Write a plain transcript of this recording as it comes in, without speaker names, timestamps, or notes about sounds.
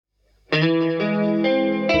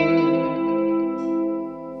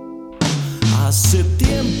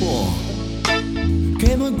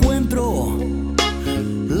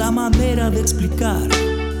la manera de explicar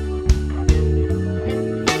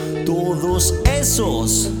todos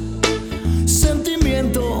esos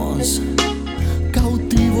sentimientos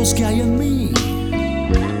cautivos que hay en mí.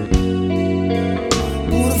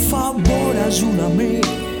 Por favor, ayúdame.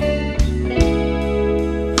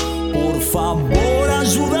 Por favor,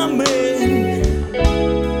 ayúdame.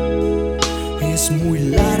 Es muy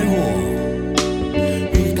largo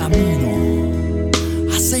el camino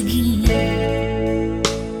a seguir.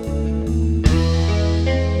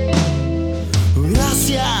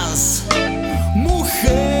 Gracias,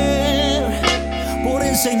 mujer, por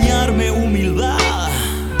enseñarme humildad.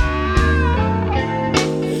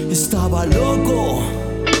 Estaba loco,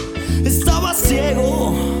 estaba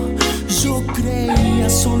ciego, yo creía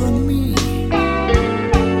solo en mí.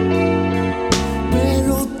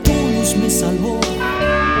 Pero tu luz me salvó,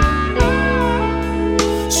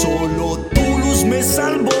 solo tu luz me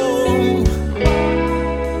salvó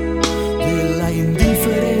de la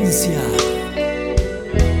indiferencia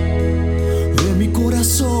de mi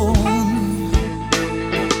corazón.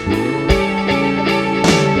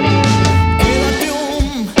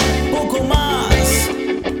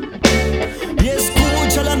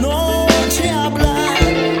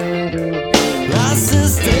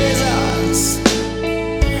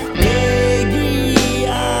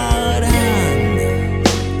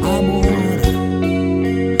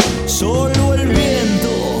 Solo el viento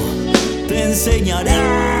te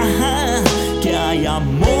enseñará que hay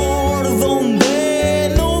amor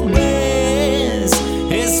donde no ves,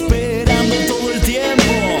 esperando todo el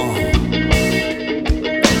tiempo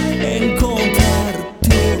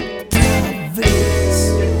encontrarte otra vez.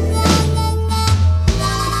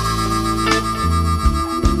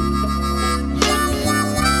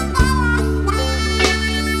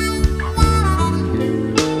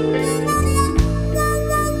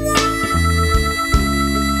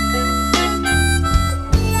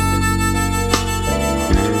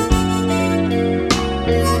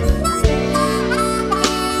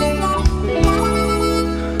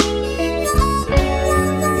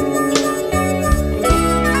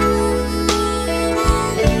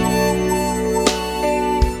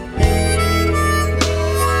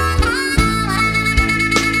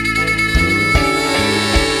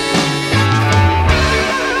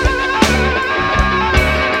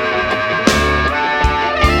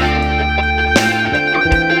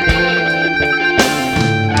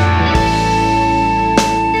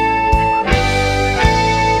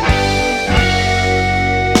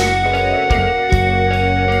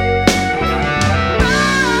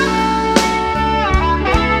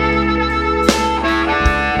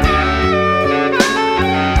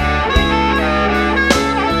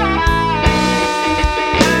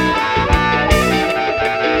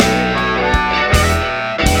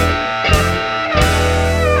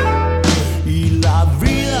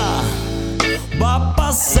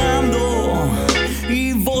 Pasando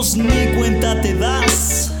y vos ni